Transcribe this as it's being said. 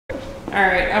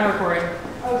Alright, I'm recording.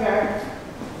 Okay.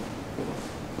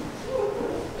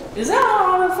 Is that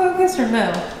on autofocus or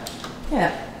no?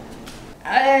 Yeah.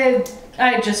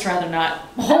 I'd just rather not.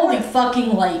 Holy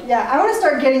fucking light. Yeah, I want to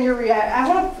start getting your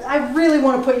I really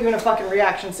want to put you in a fucking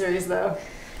reaction series though.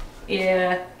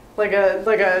 Yeah. Like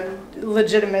a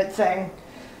legitimate thing.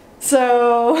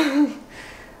 So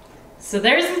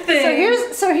there's the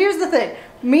thing. So here's the thing.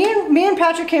 Me and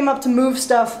Patrick came up to move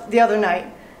stuff the other night.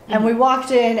 And we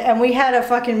walked in and we had a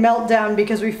fucking meltdown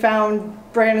because we found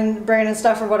Brandon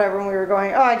stuff or whatever, and we were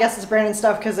going, oh, I guess it's Brandon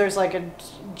stuff because there's like a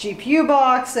GPU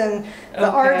box and the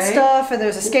art stuff and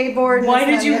there's a skateboard. Why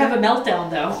did you have a meltdown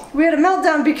though? We had a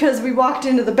meltdown because we walked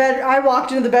into the bed. I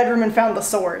walked into the bedroom and found the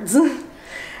swords, and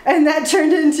that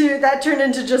turned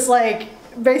into just like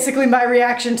basically my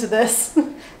reaction to this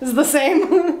is the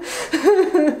same.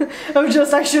 Of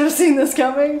just I should have seen this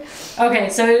coming. Okay,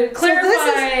 so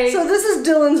clarify. So this is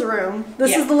Dylan's room.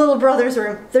 This is the little brother's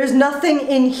room. There's nothing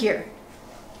in here.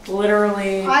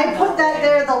 Literally. I put that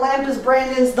there. The lamp is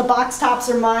Brandon's. The box tops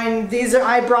are mine.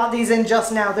 I brought these in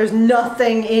just now. There's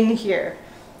nothing in here.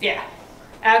 Yeah.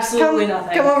 Absolutely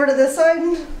nothing. Come over to this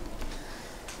side.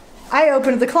 I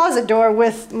opened the closet door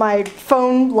with my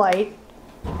phone light,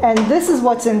 and this is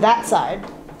what's in that side.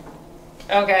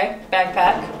 Okay.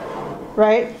 Backpack.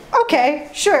 Right? Okay,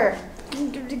 sure.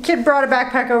 Kid brought a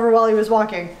backpack over while he was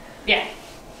walking. Yeah.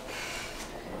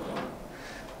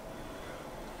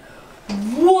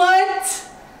 What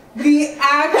the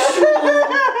actual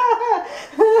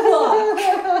fuck?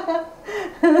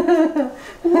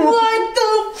 What the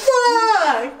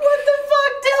fuck? What the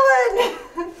fuck, Dylan?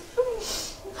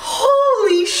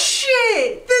 Holy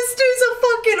shit! This dude's a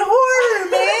fucking horror,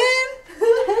 man!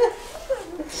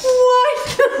 What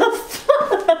the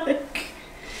fuck?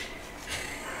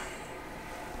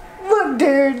 Look,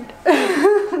 dude.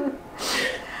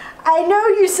 I know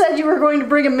you said you were going to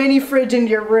bring a mini fridge into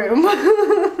your room.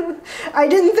 I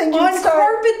didn't think you'd On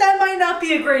carpet, that might not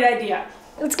be a great idea.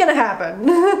 It's gonna happen.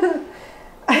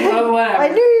 Oh, whatever. I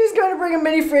knew he was going to bring a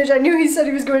mini fridge. I knew he said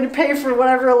he was going to pay for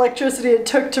whatever electricity it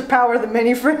took to power the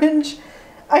mini fridge.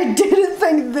 I didn't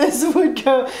think this would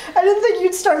go. I didn't think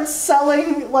you'd start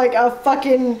selling like a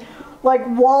fucking like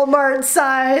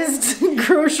Walmart-sized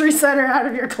grocery center out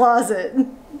of your closet.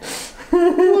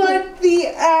 What the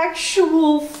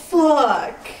actual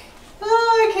fuck?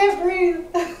 Oh, I can't breathe.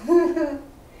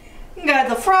 You got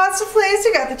the Frosted Flakes,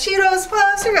 you got the Cheetos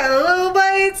Puffs, you got the Little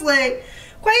Bites, like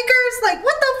Quakers, like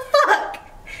what the fuck?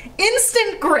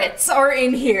 Instant grits are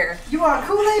in here. You want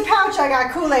Kool-Aid pouch? I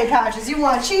got Kool-Aid pouches. You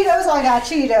want Cheetos? I got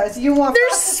Cheetos. You want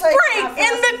There's Sprite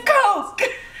in the Coke.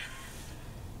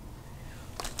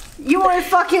 You want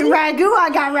fucking ragu? I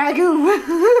got ragu.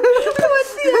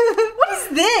 What is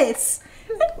this?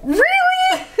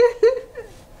 Really?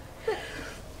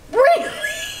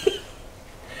 Really?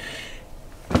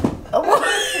 Where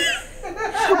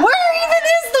even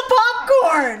is the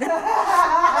popcorn?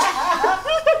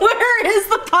 Where is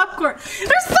the popcorn?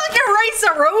 There's fucking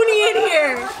rice-a-roni in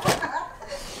here.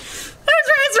 There's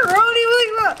rice-a-roni.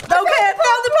 Okay, I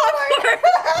found the popcorn.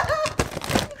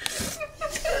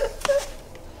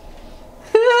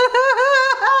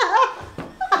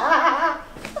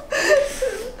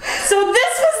 So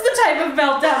this was the type of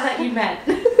meltdown that you meant.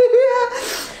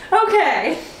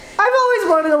 Okay. I've always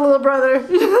wanted a little brother.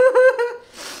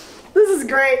 This is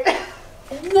great.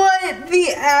 What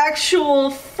the actual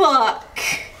fuck?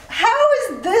 How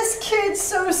is this kid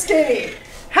so skinny?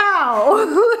 How?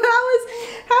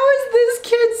 How is this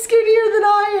kid skinnier than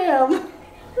I am?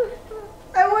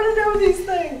 I want to know these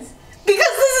things.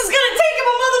 Because this is gonna take him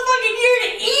a motherfucking year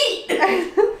to eat!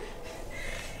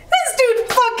 This dude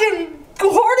fucking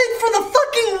hoarded for the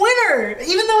fucking winter,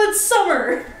 even though it's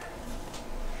summer.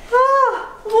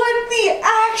 What the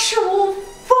actual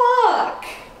fuck?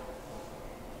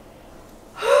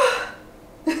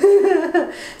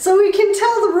 So we can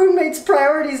tell the roommates'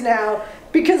 priorities now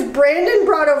because Brandon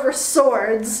brought over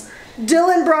swords,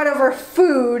 Dylan brought over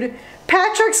food,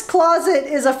 Patrick's closet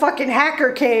is a fucking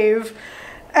hacker cave,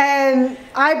 and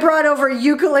I brought over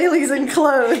ukuleles and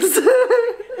clothes.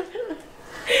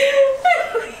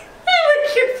 I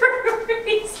like your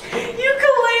priorities.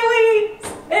 Ukuleles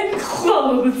and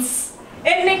clothes.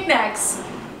 And knickknacks.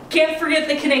 Can't forget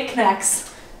the knickknacks.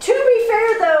 To be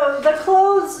fair though, the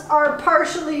clothes are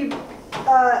partially, the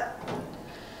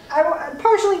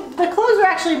clothes are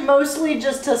actually mostly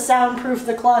just to soundproof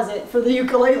the closet for the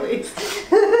ukuleles.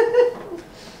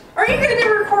 Are you going to be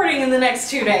recording in the next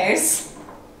 2 days?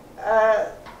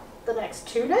 The next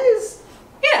 2 days?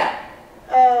 Yeah.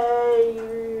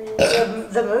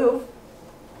 The move.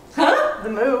 Huh? The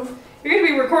move. You're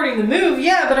gonna be recording the move,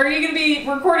 yeah, but are you gonna be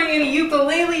recording any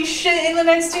ukulele shit in the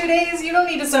next 2 days? You don't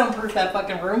need to soundproof that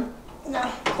fucking room. No.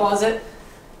 Closet.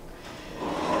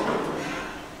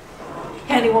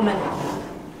 Handy woman.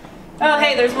 Oh,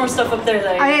 hey, there's more stuff up there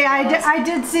that I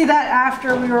did see that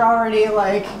after we were already,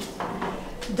 like,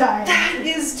 dying. That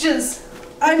is just...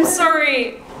 I'm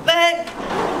sorry. That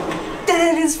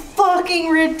is fucking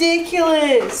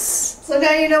ridiculous. So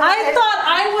now you know why I thought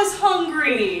I was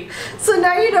hungry. So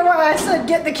now you know why I said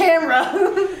get the camera.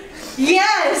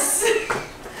 Yes.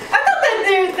 I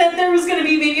thought that there was gonna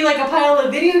be maybe like a pile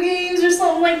of video games or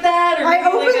something like that. Or I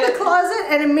opened like the closet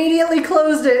and immediately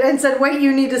closed it and said, wait,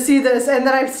 you need to see this. And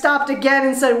then I stopped again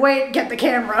and said, wait, get the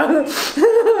camera.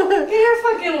 Get your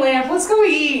fucking lamp. Let's go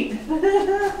eat.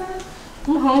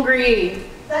 I'm hungry.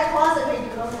 That closet made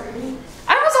you hungry.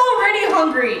 I was already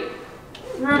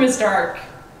hungry. Room is dark.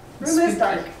 Room is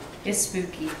dark. It's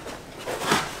spooky.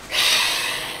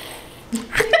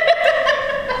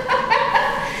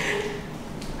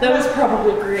 That was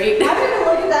probably great. I'm gonna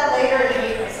look at that later and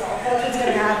hate myself. That's what's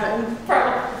gonna happen.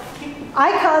 Probably.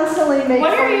 I constantly make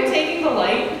When are you taking the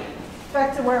light?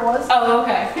 Back to where it was. Oh,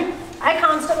 okay. I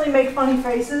constantly make funny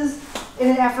faces in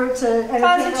an effort to entertain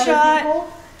Closet other shot.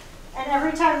 people. And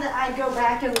every time that I go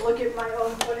back and look at my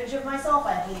own footage of myself,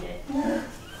 I hate it.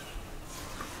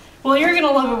 Well, you're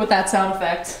gonna love it with that sound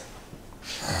effect.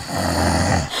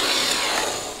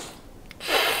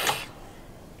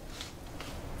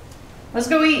 Let's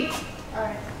go eat.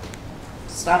 Alright.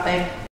 Stopping.